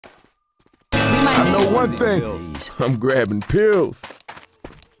I know one thing. I'm grabbing pills.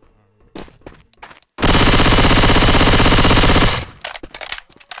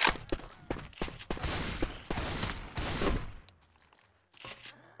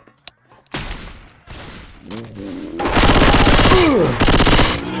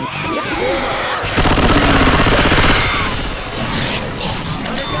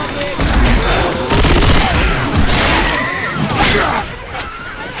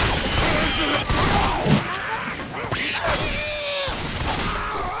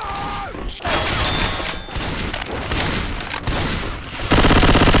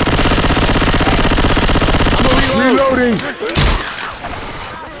 Reloading!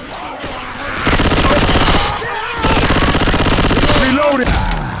 Reloading!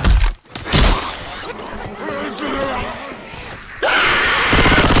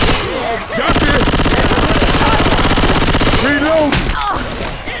 Jump it! Reload!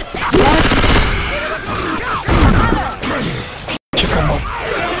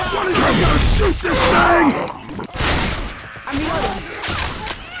 I'm gonna shoot this thing! I'm reloading.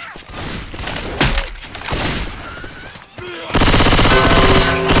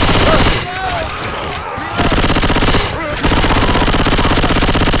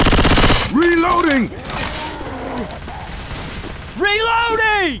 Reloading!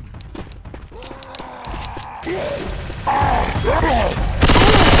 Reloading!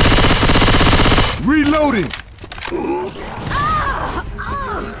 Reloading!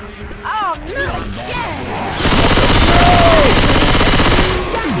 Oh no! Yeah!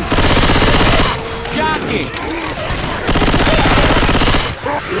 Jockey!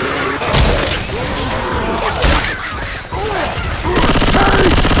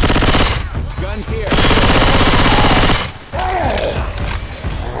 Guns here.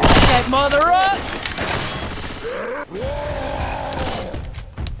 That mother up!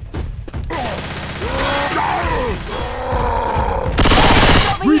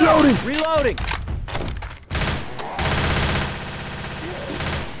 Reloading! Reloading!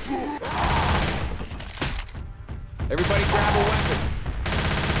 Everybody grab a weapon.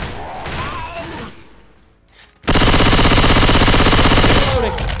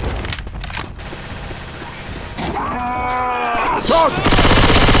 Reloading! Talk!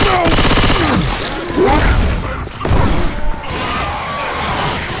 No!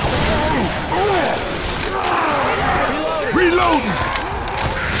 Reloading!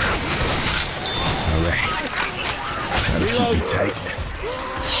 All right. Gotta keep it tight.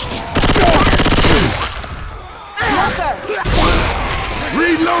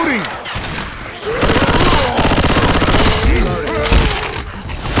 Reloading! Damn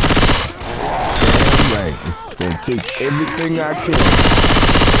right. Gonna take everything I can.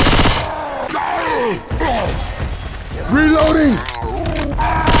 Reloading!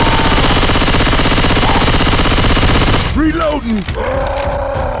 Reloading!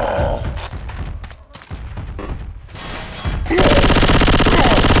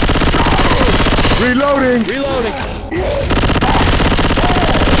 Reloading! Reloading!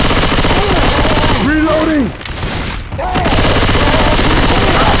 Reloading!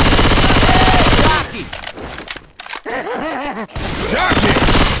 Jockey! Jockey!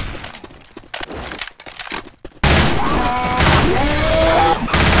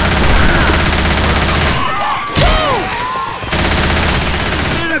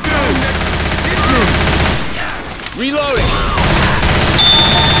 Reloading!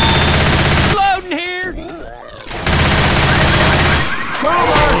 Reloading here! Come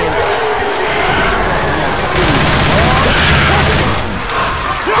on!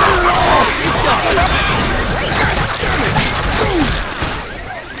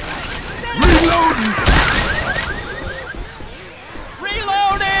 Reloading!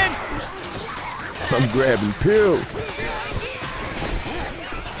 Reloading! I'm grabbing pills.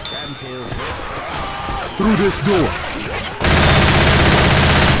 Through this door.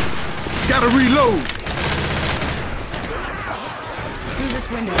 Gotta reload. Through this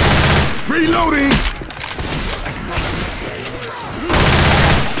window. Reloading!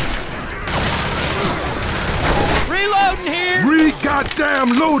 Reloading here! Re-goddamn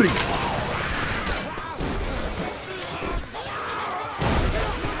loading!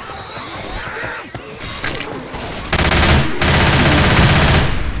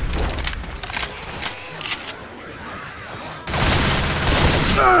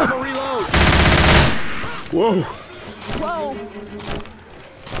 Reload! Whoa! Whoa!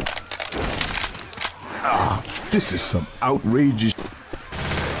 Ah, this is some outrageous.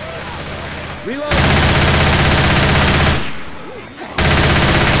 Reload!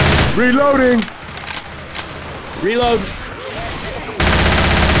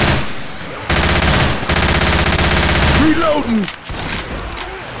 Reloading!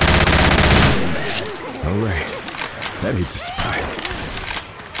 Alright, that hit the spot.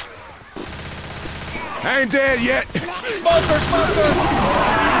 I ain't dead yet! Smoker!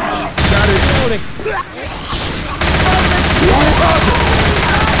 Got it!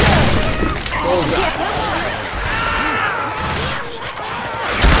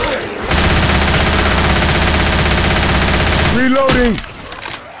 Reloading!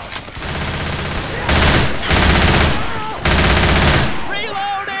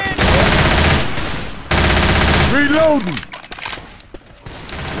 Reloading! Reloading!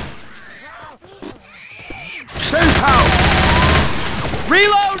 Safe house!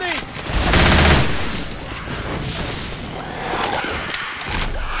 Reloading!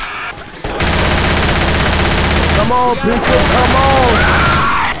 Come on, people, come on!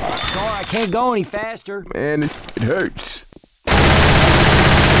 Sorry, I can't go any faster. Man, it hurts.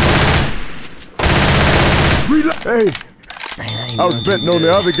 Hey! I was betting on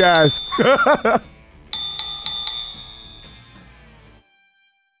the other guys.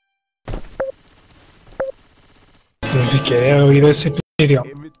 Ni siquiera he oído ese vídeo.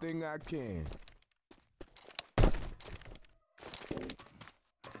 Everything I can.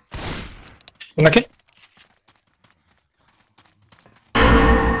 ¿Una qué?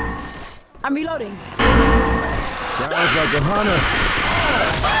 I'm reloading. Sounds like a hunter.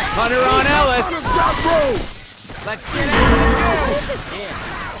 Hunter on Ellis. Let's get out of here.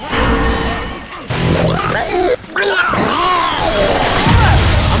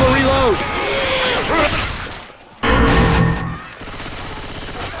 I'm a reload.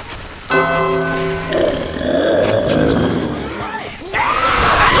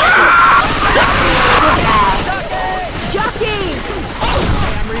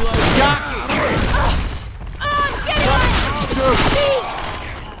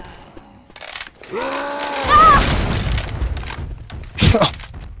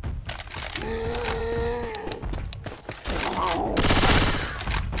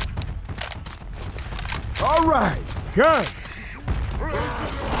 All right, gun.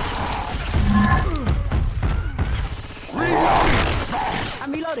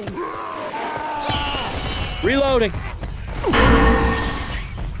 I'm reloading. Reloading.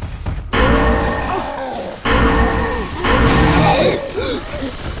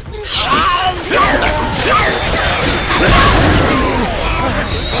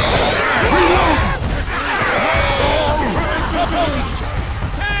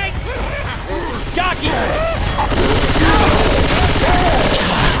 Jockey!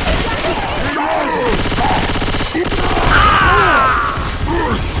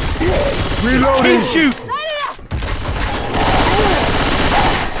 Reloading. Shoot! Burn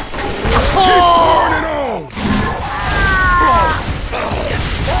it on.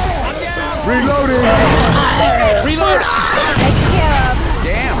 Reloading. Reload! Taken care of.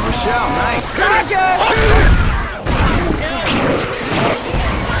 Damn, Michelle, nice.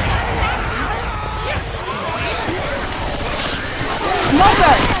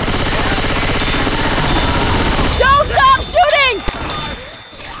 Smoker! Don't stop shooting!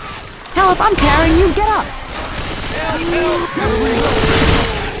 Help, I'm carrying you. Get up.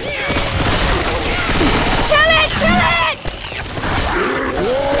 Kill it! Kill it!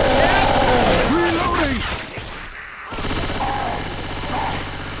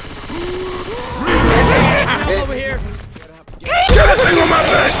 Over here. Get a thing on my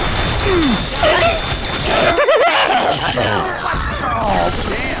back.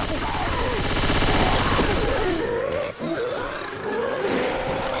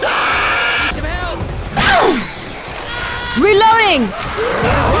 Reloading!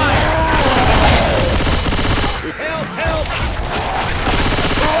 Help, help!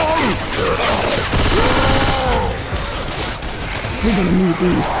 We're gonna need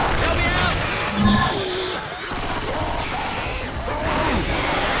these. Help me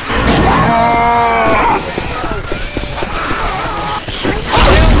out!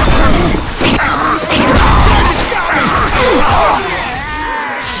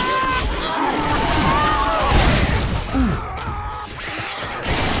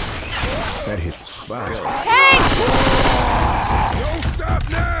 That hit the spot. Hey! Don't stop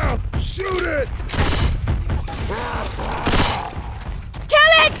now! Shoot it!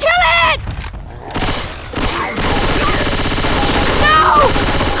 Kill it! Kill it! No!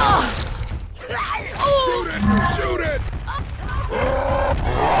 Shoot it! Shoot it!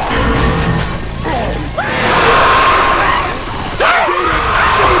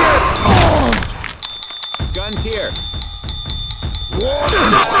 Shoot it! Guns here.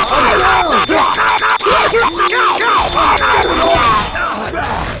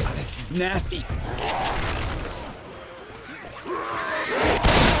 This is nasty.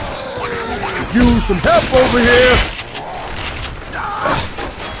 Use some help over here!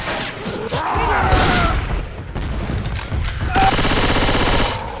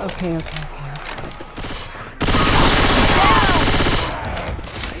 Okay.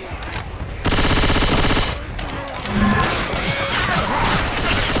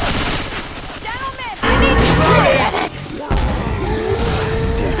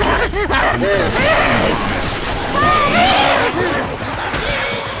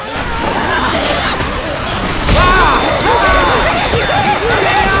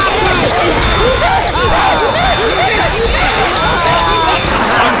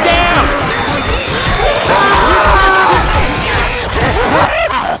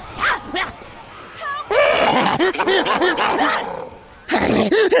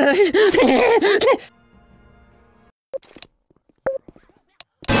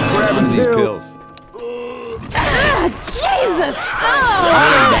 Grabbing these pills. Jesus!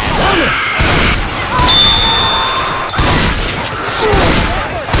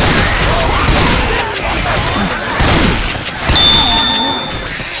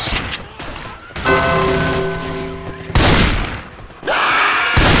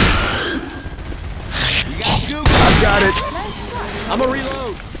 I've got it. I'm a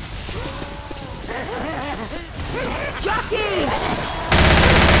reload. Jockey!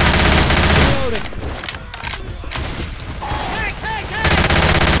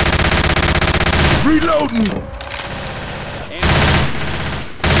 Reloading.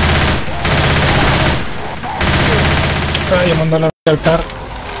 Está llamando a la al car.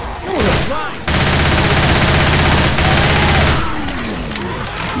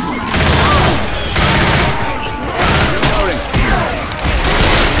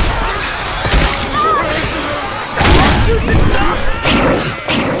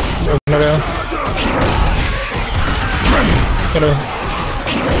 No veo. Quiero ver.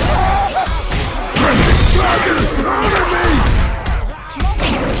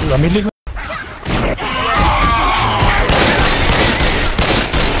 ¿La mili?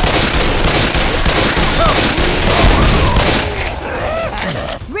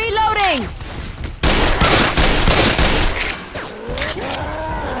 Reloading!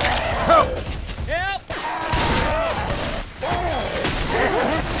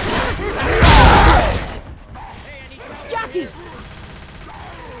 Jockey!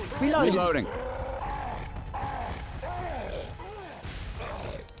 Reloading.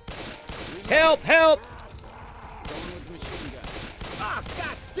 Help! Help! Ah,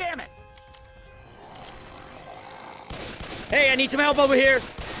 God damn it! Hey, I need some help over here.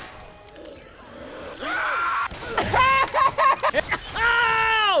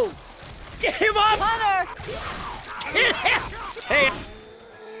 Ow! Get him up! Hunter! Hey!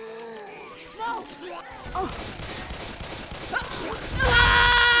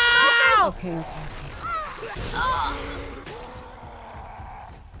 Okay.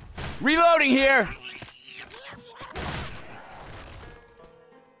 Reloading here!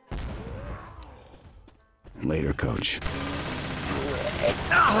 Later, coach.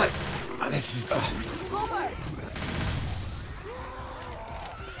 This is...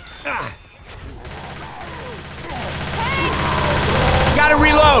 Gotta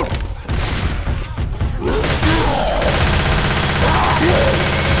reload!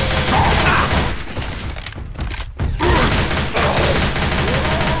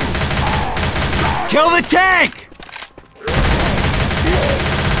 Kill the tank!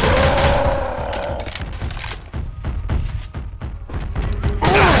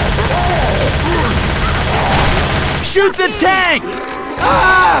 Shoot the tank!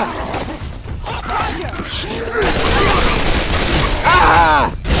 Ah!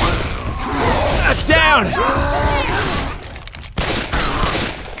 Ah! Down!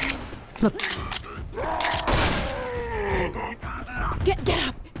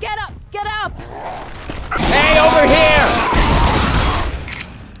 Get up! Hey, over here!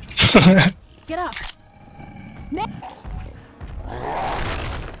 Get up!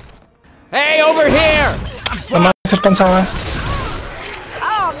 Hey, over here! Nomás descansaba.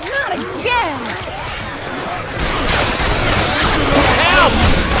 Oh, not again! Help!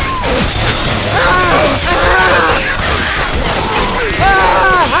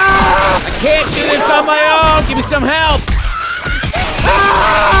 I can't do this on my own! Give me some help! I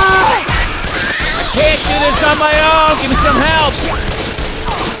can't do this on my own! Give me some help!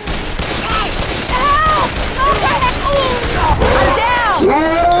 I'm down!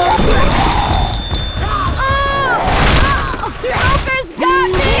 Helper's got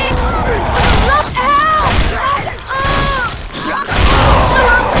me! Look out!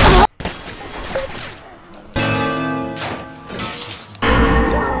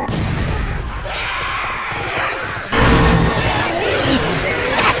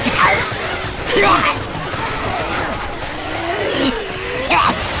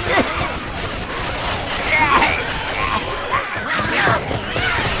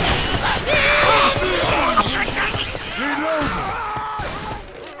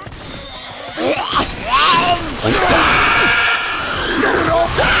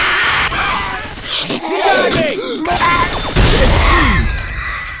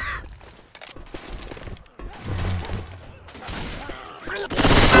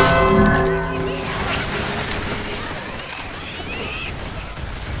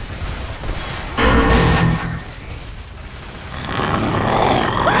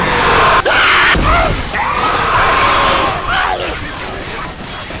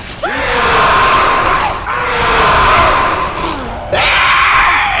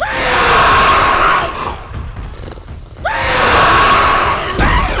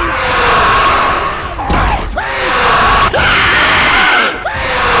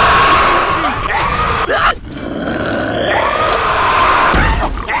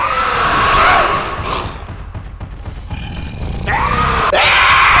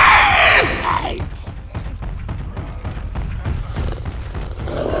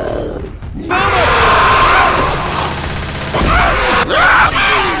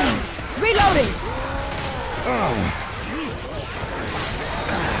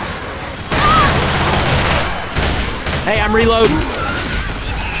 Hey, I'm reloading.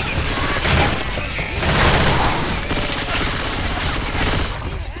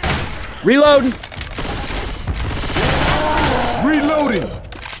 Reloading. Reloading.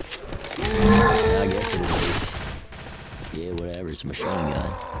 I guess it is. Yeah, whatever. It's a machine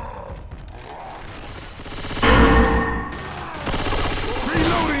gun.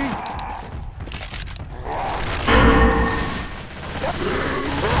 Reloading.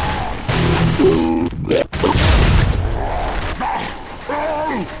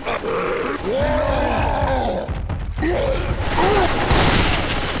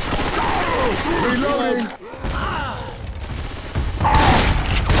 Reloading.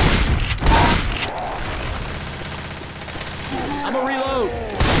 I'm a reload.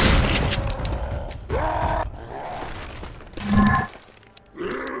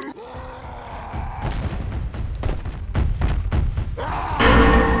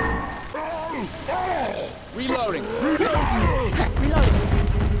 Reloading.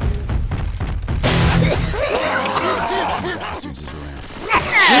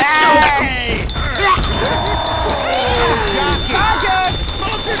 Hey!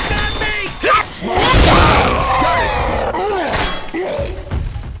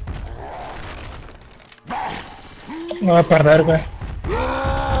 No va a perder, güey.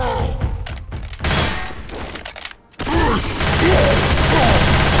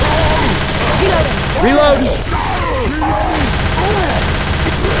 Reload!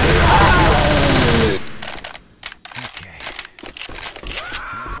 Okay.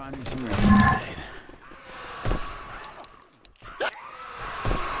 I'll find me some refuge aid.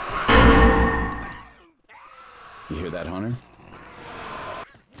 You hear that, Hunter?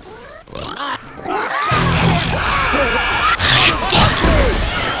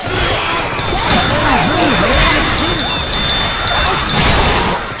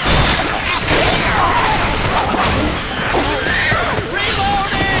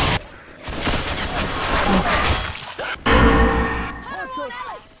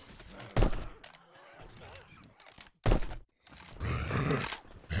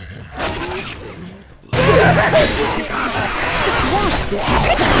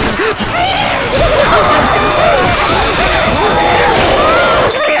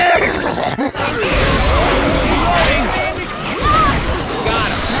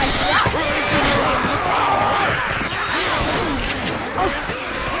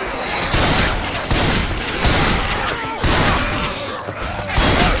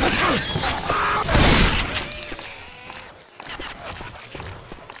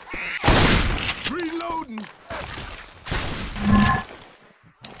 Reloading.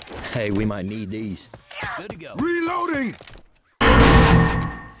 Hey, we might need these. Good to go. Reloading.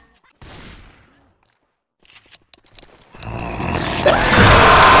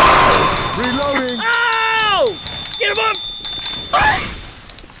 Reloading. Ow! Get him up!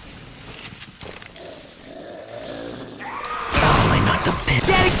 Oh, I knocked the pit.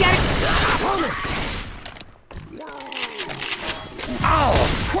 Get it! Oh,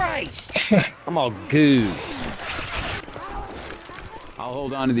 Christ! I'm all goo. I'll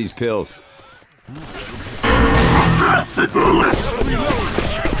hold on to these pills.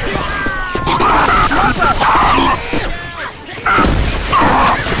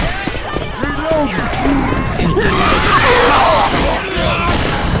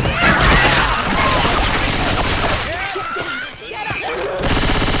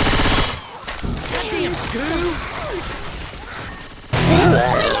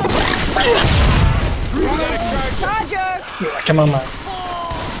 Come on, man.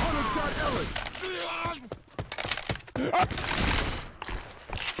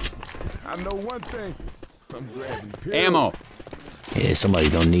 I know one thing. Ammo. Yeah, somebody's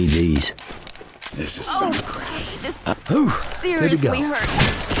gonna need these. This is some crap. Seriously hurt.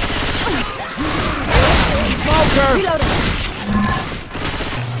 Smoker! Reloading.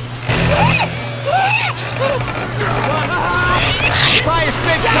 Fire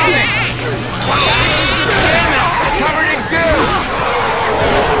stick coming! Damn it! Covered in goo!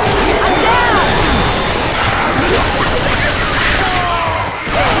 I'm down.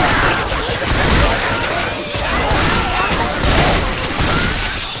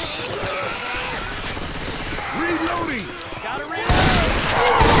 Reloading! Gotta reload!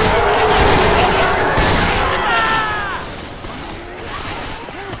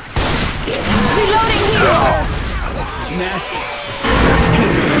 Reloading here. This is nasty.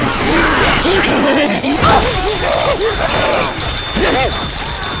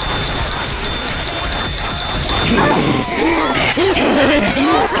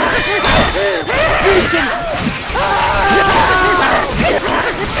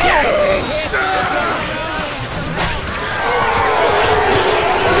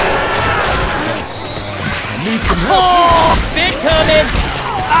 Oh, spit coming!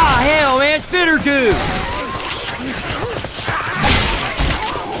 Ah, hell, man, spitter goo!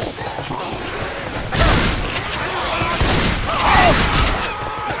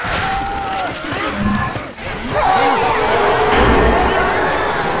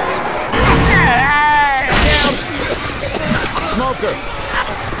 Smoker!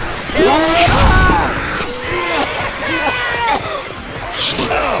 No!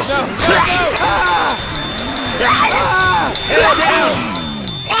 Head down!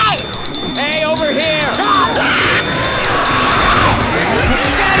 Hey, over here!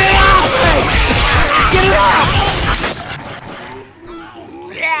 Get it off me! Get it off!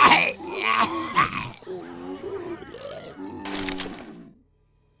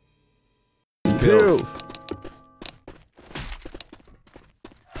 Pills.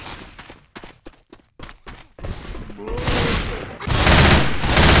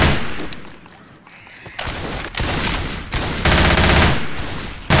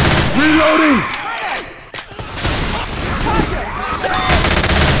 Reloading!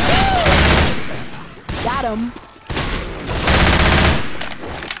 Got him.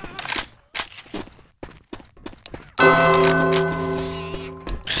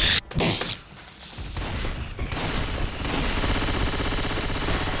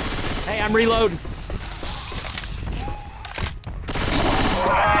 Hey, I'm reloading.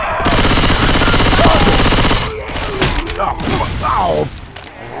 Oh!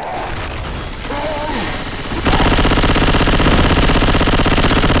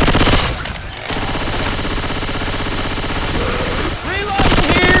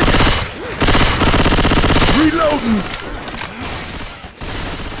 Reloading!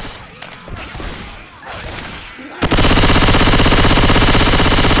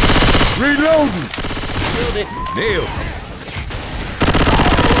 Reloading! Killed it. Nailed.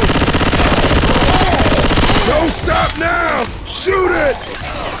 Don't stop now! Shoot it!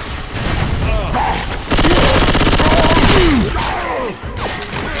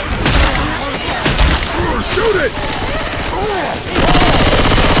 Shoot it!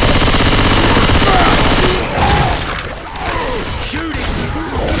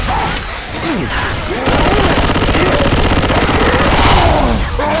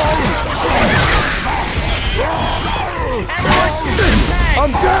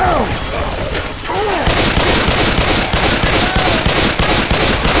 I'm down!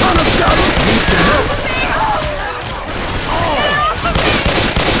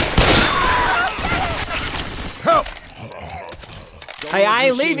 Help! Hey, I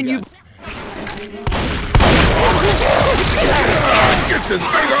ain't leaving you. Get this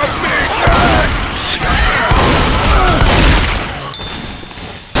thing off me!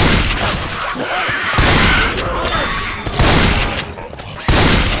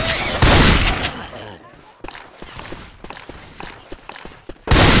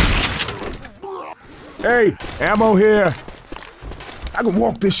 Hey, ammo here. I can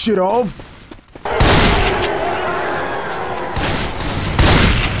walk this shit off.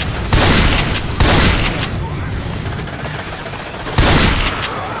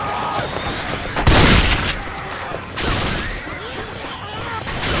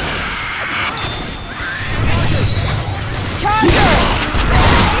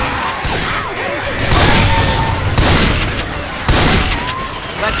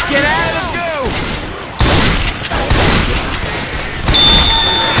 Let's get out of the goo!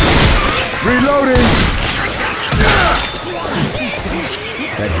 Reloading!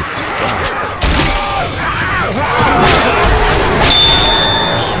 That hit the spot.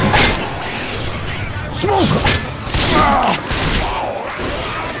 Jockey!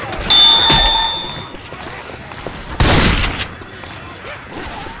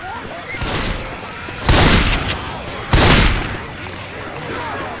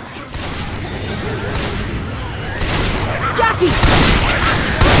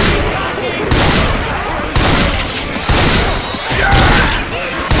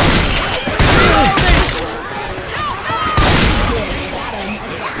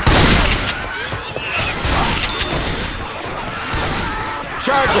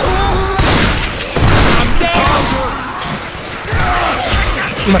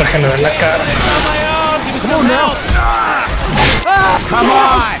 Me regeneré la cara. Come on now. Come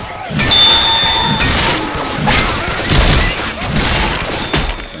on.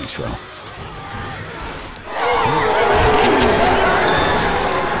 Thanks, bro.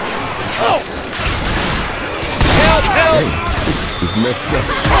 Help! Hey, this is messed up.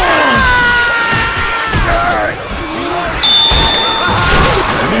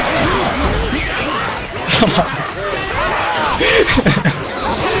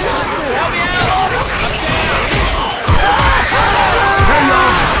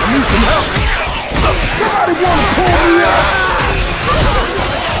 Somebody wanna pull me up?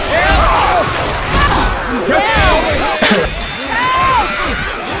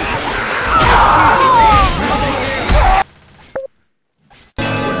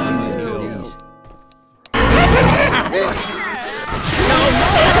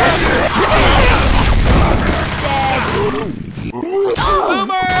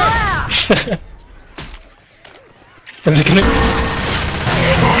 Pensé que no.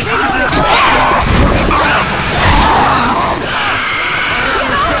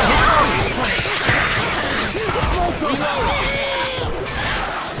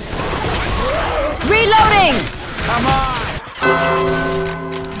 Reloading! Come on.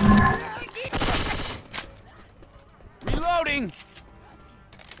 Reloading.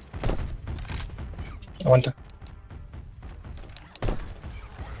 Aguanta.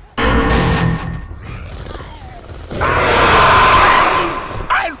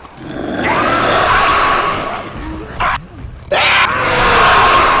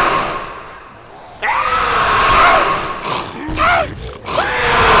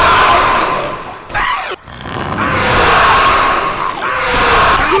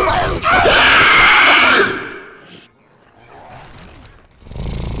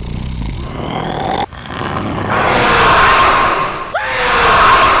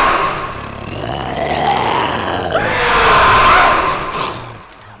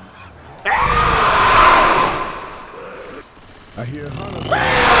 I hear Hunter.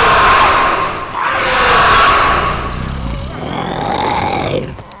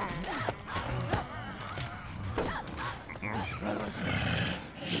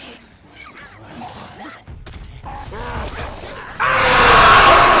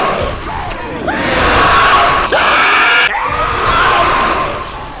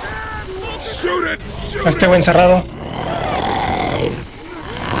 Shoot it! Shoot Este güey encerrado.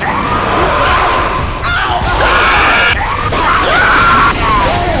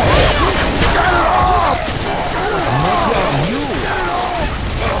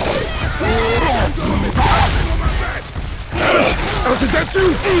 Alice, is that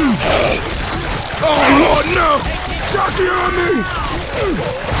you? Oh, Lord, no! Jockey on me!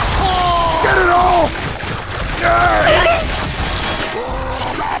 Get it all!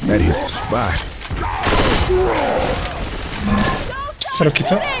 That hit the spot. Se lo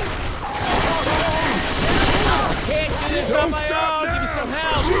quitó. Don't stop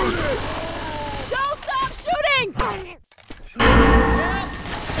now! Shoot it! Don't stop shooting!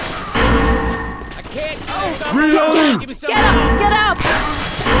 Reloading! Get up! Get up!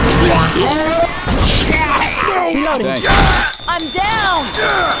 Reloading. Thanks. I'm down!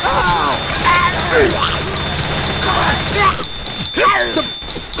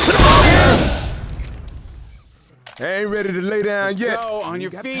 I ain't ready to lay down yet. Go on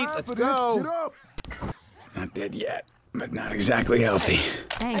your feet. Let's go. Get up. Not dead yet, but not exactly healthy.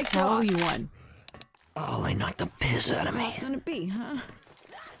 Thanks, I owe you one. Oh, they knocked the piss out of me. What's it gonna be, huh?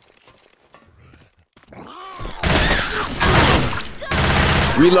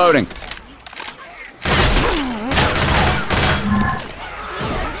 Reloading.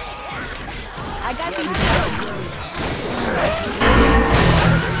 I got these.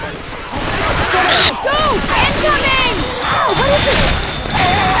 Go! Incoming! Oh, what is it?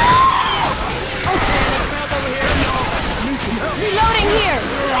 Reloading here!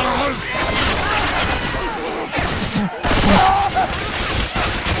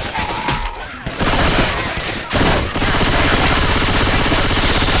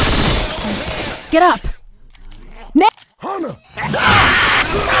 Get up! Hunter!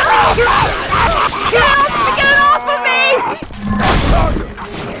 Get it off of me!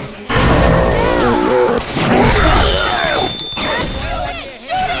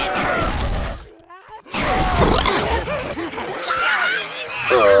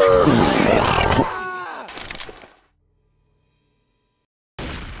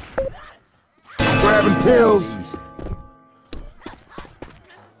 Grabbing pills!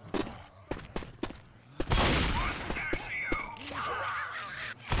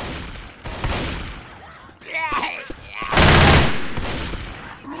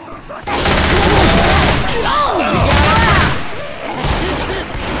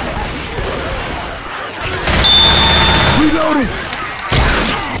 Reloading!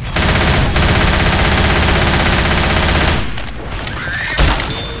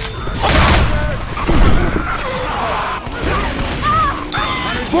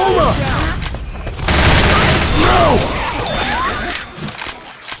 Boomer! No!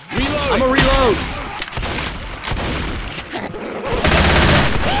 Reload. I'm a reload.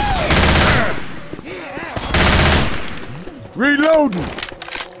 Reloading!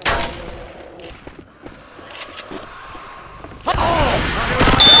 That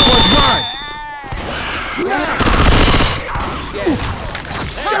was mine!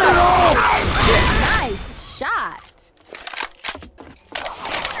 Get it off! Nice shot.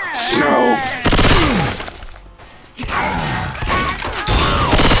 No!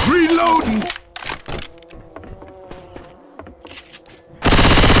 Reloading!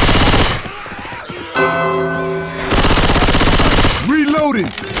 Reloading!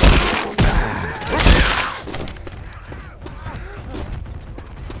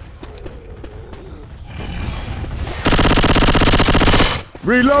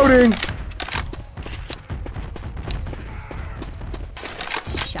 Reloading!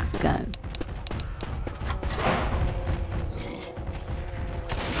 Shotgun.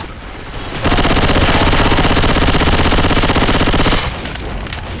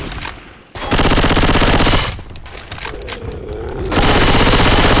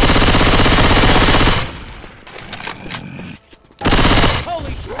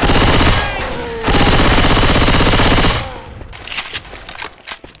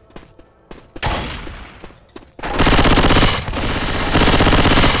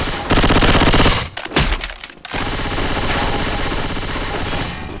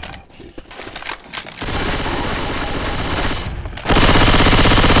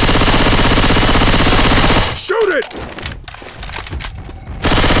 Shoot it!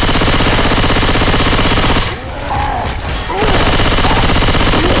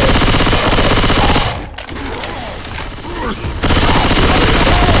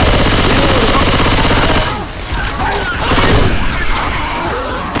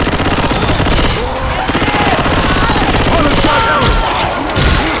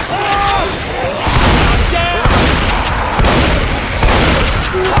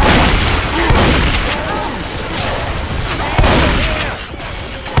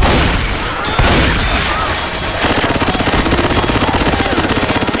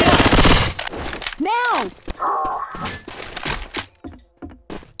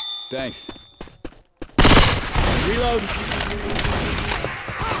 Thanks. Reload.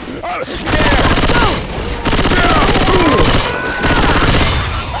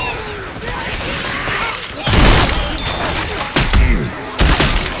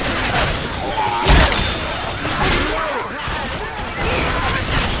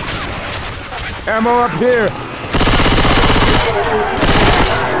 Ammo up here!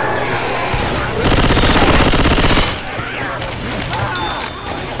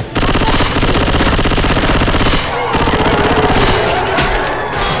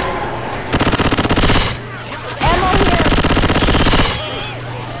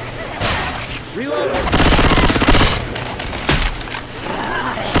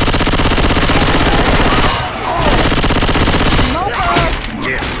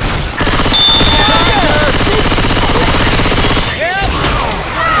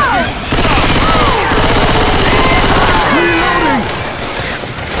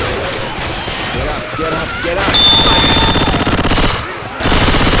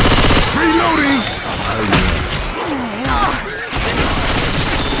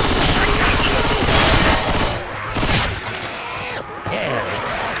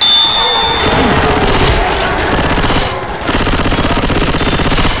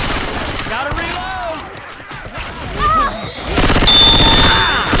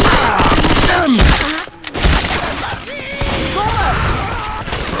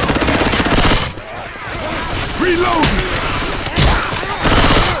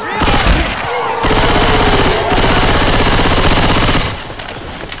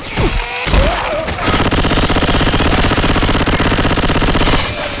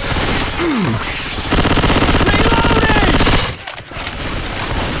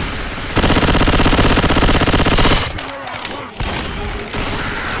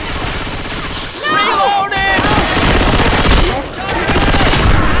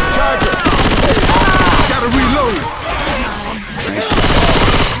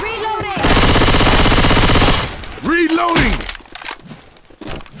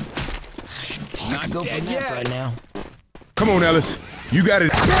 not go for that right now. Come on, Ellis. You got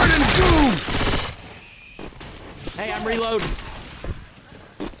it. Start and do! Hey, I'm reloading.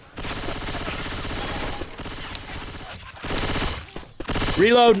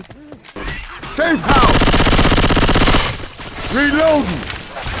 Reloading. Safe house! Reloading!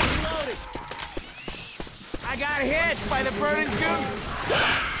 I got hit by the burning goose.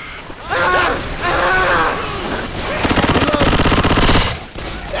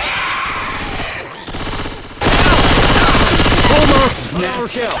 Almost! Now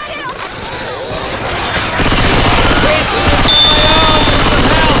shell.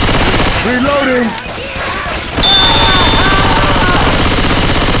 Reloading!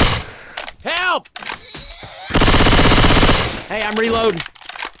 Help! Hey, I'm reloading.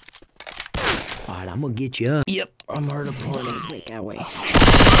 All right, I'm gonna get you up. Yep, I'm hurt a plenty. Quick, that way.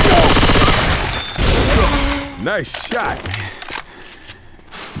 Nice shot.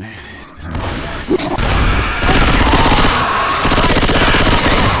 Man, it's been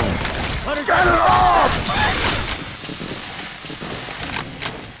Get it off!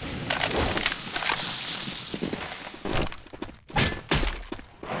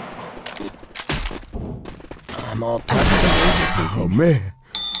 I'm all tired. Oh, man.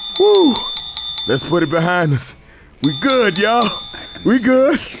 Woo! Let's put it behind us. We good, y'all. We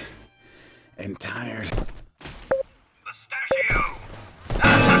good. And tired.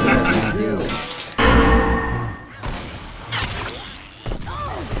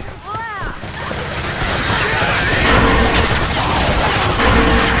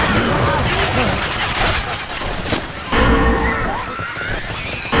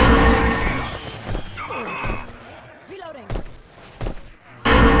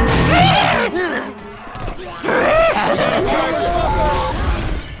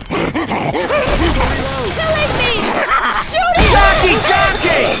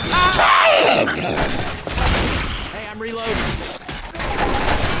 Hey, I'm reloading.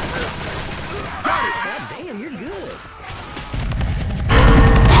 God damn, you're good.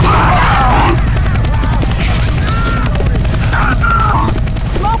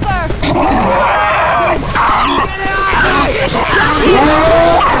 Smoker!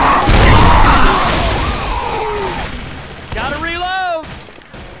 Gotta reload.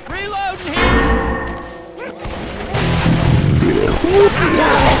 Reloading here.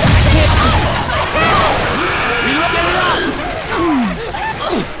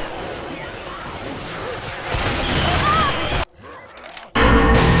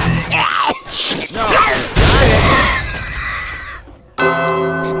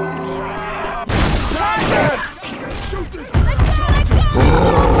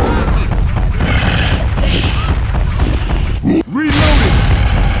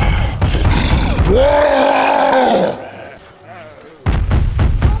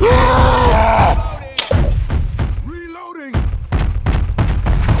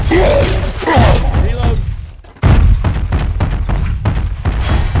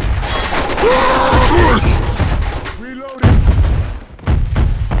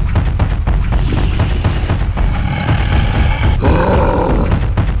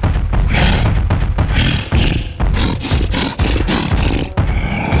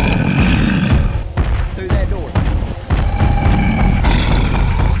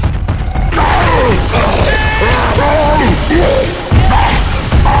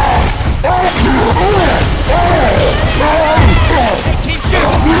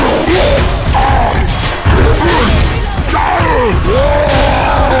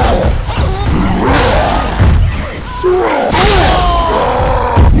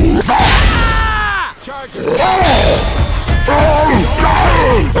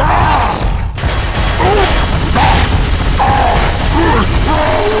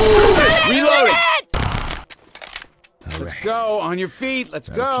 Let's go, on your feet, let's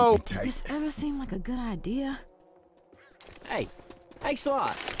go. Does this ever seem like a good idea? Hey, thanks a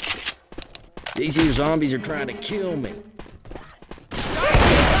lot. These here zombies are trying to kill me.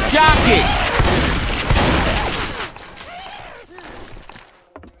 Jockey!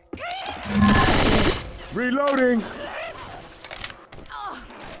 Reloading!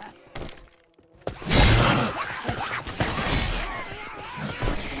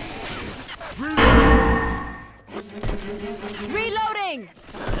 Reloading!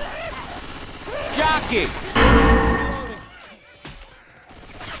 Jockey!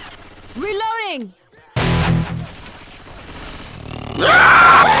 Reloading!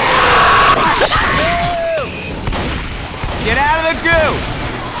 Get out of the goo!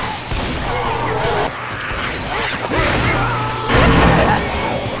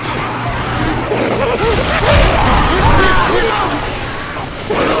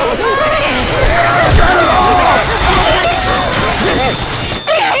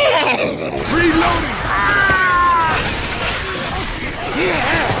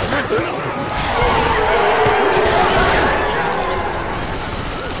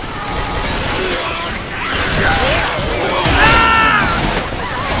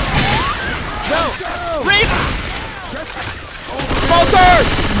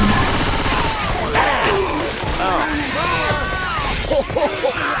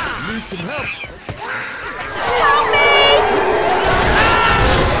 Need some help. Help me!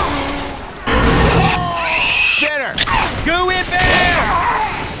 Spinner! Go in there!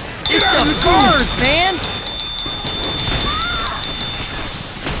 It's the bird, man!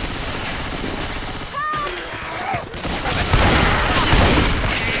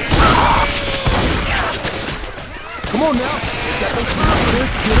 Come on now. Got no time for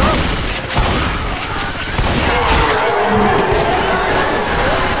this. Get up.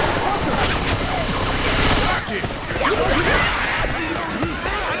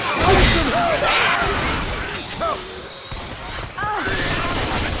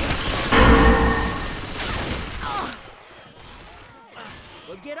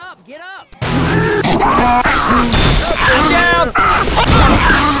 Well, get up! Get up! Down!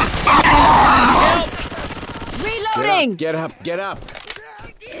 Reloading! Get up! Get up!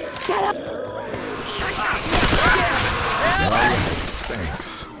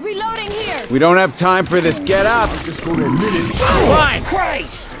 Thanks. Reloading here! We don't have time for this. Get up! Just gonna admit it. Fine!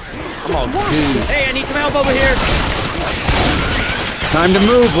 Christ! Come on, dude. Hey, I need some help over here. Time to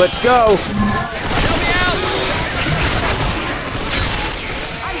move. Let's go. Help me out!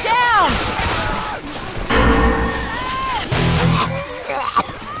 I'm down!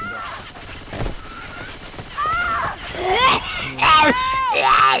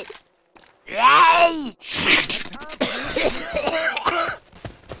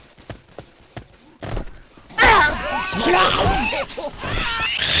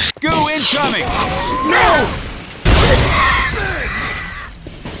 Goo incoming! No!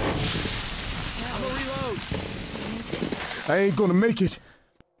 I ain't gonna make it.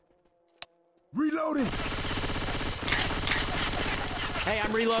 Reloading. Hey,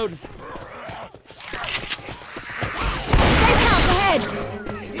 I'm reloading. Ahead!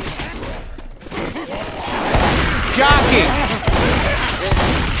 Jockey!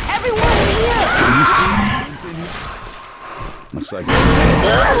 Everyone here! You see? Looks like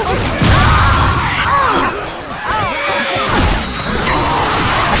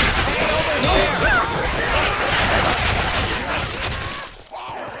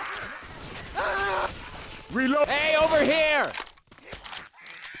Reload. Hey, over here!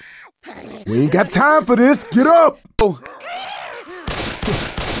 We ain't got time for this. Get up. Oh.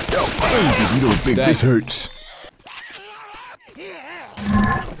 You don't think Thanks. this hurts?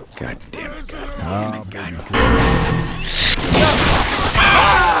 God damn it, God damn it, God.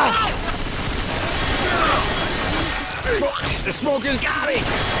 The smoker's got me!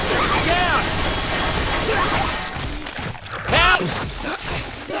 Down! Help!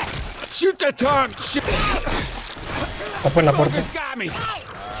 Shoot the tongue! Shoot! Tapo en la puerta. Smoker's got me!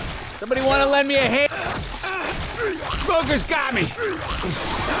 Somebody wanna lend me a hand? Smoker's got me!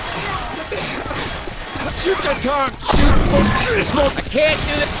 Shoot the tongue! Shoot the smoke! I can't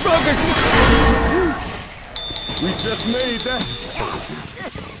do the smoker's... We just made that.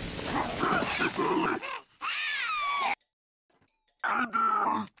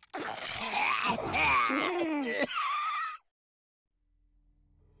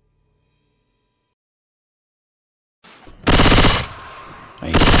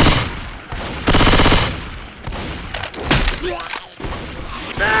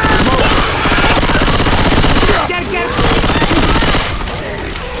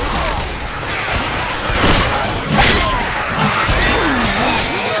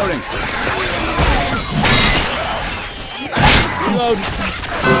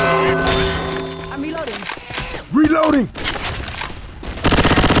 I'm reloading. Reloading.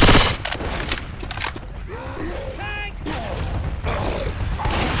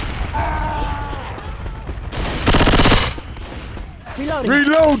 Reloading.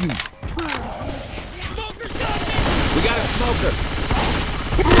 Reloading. We got a smoker!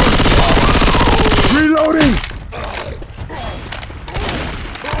 Reloading.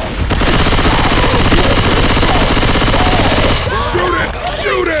 Shoot it.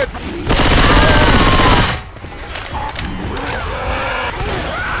 Shoot it.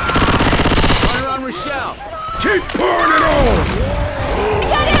 Run around Rochelle! Keep pouring it on.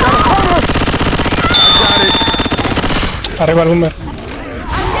 Arriba el boomer.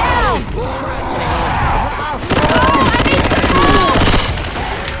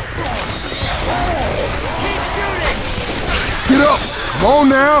 Get up. Come on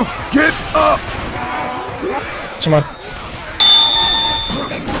now. Get up. Simón.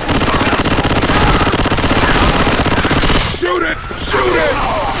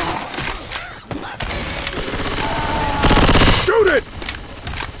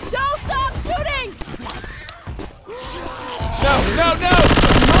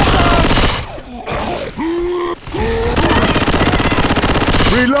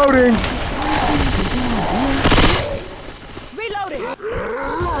 Reloading! Reloading!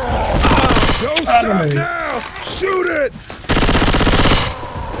 Don't stop now! Shoot it!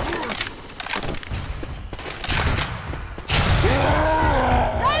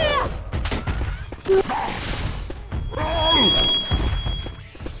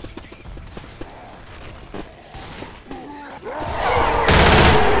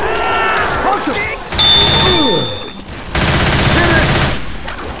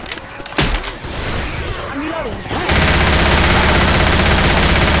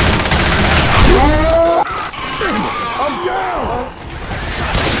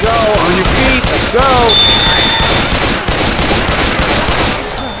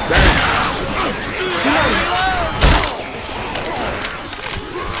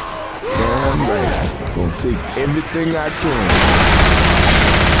 Take everything I can.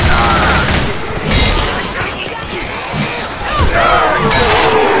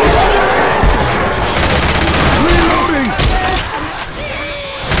 Reloading!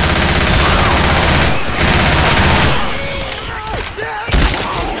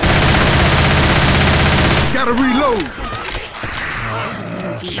 Gotta reload!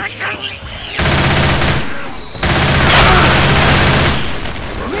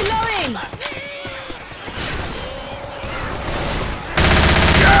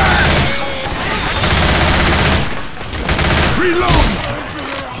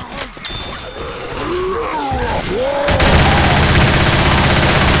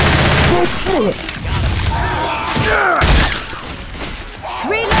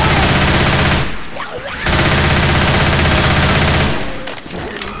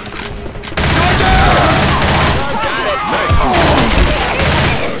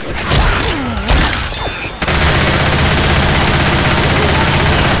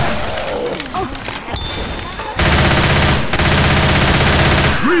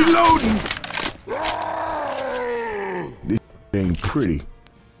 Reloading! This ain't pretty.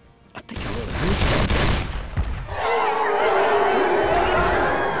 I think I really heard something.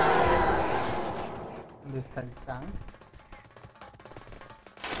 ¿Dónde está el tanque?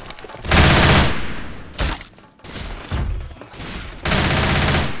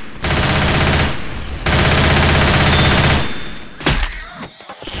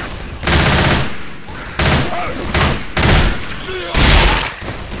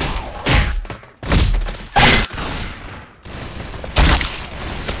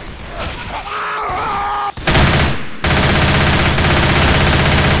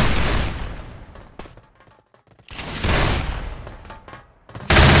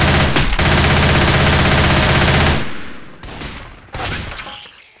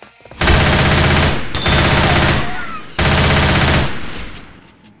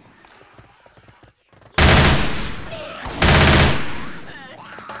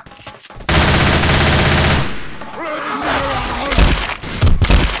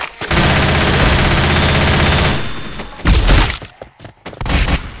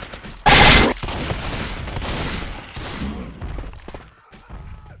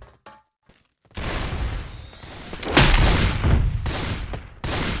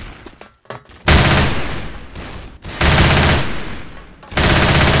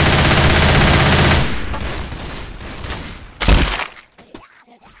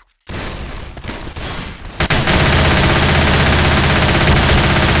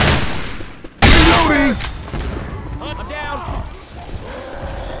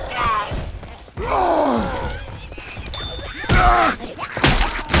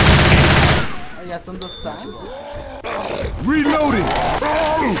 Ya son dos tanques. Reloading!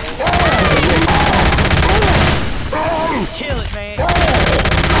 Kill it, man.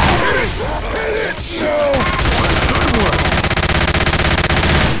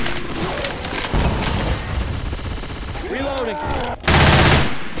 Reloading.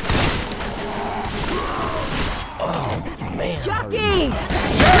 Oh, man. Jockey!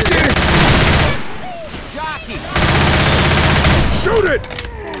 Jockey! Shoot it!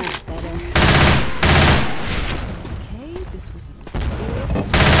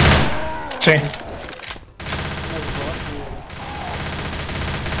 Sí.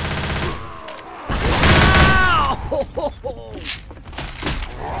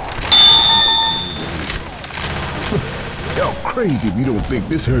 Y'all crazy if you don't think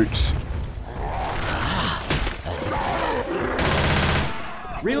this hurts.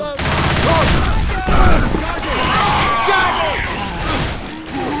 Reload!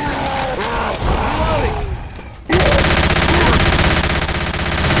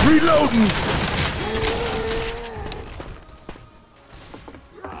 Reloading!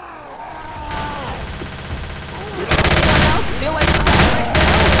 Feel like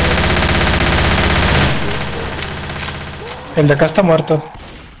El de acá está muerto.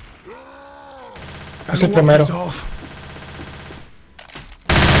 Es el primero.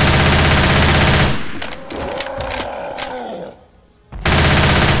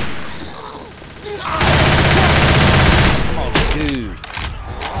 Dude.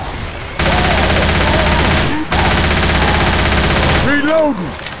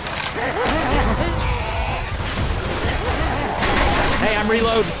 Reloading! Hey, I'm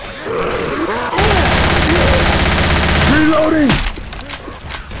reloading. Reloading!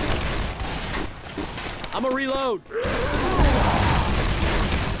 I'm a reload.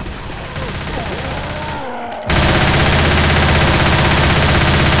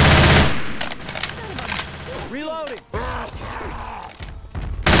 Reloading.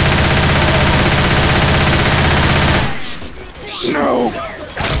 No!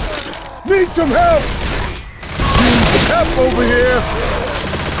 Need some help! Need some help over here!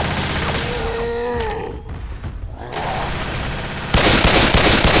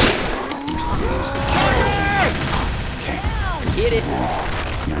 Get it.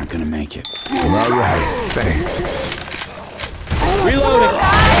 You're not gonna make it. Alright, thanks. Reloading.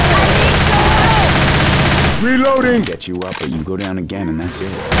 Reloading! Get you up, or you go down again, and that's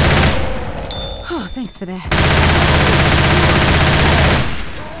it. Oh, thanks for that.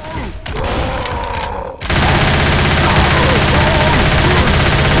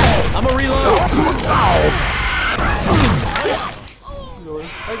 I'm a reload.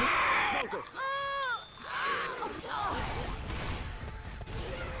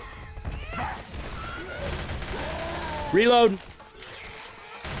 Reload.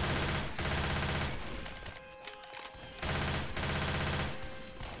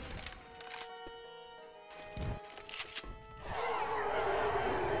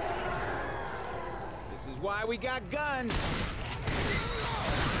 This is why we got guns.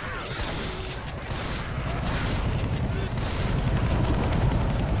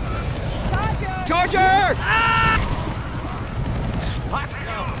 Charger! Ah! What?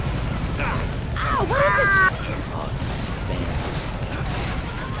 Oh, what is this?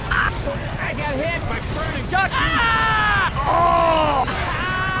 I got hit by burning duck. Ah! Oh!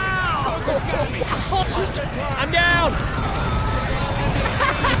 Ow! I'm down.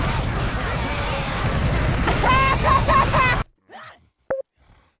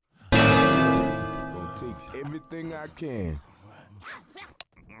 Gonna take everything I can.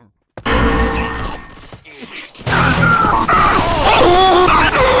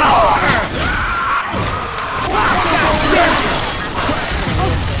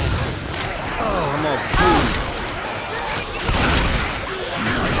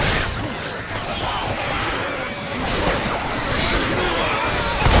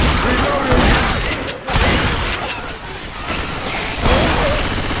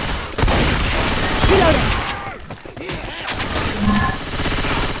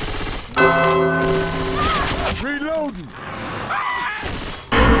 Reloading!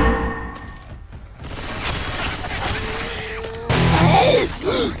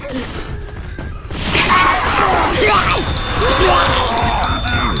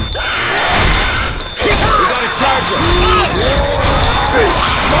 We got a charger.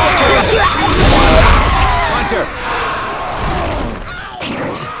 Hunter.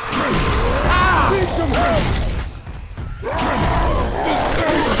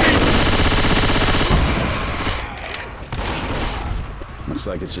 Looks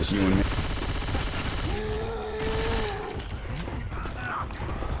like it's just you and me.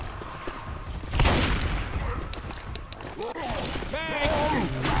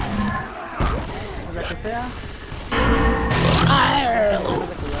 La que sea.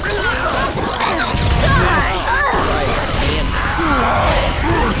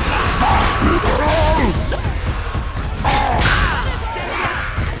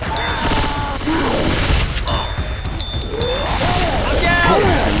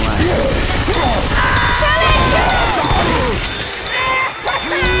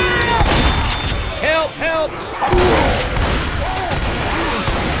 Help! Help!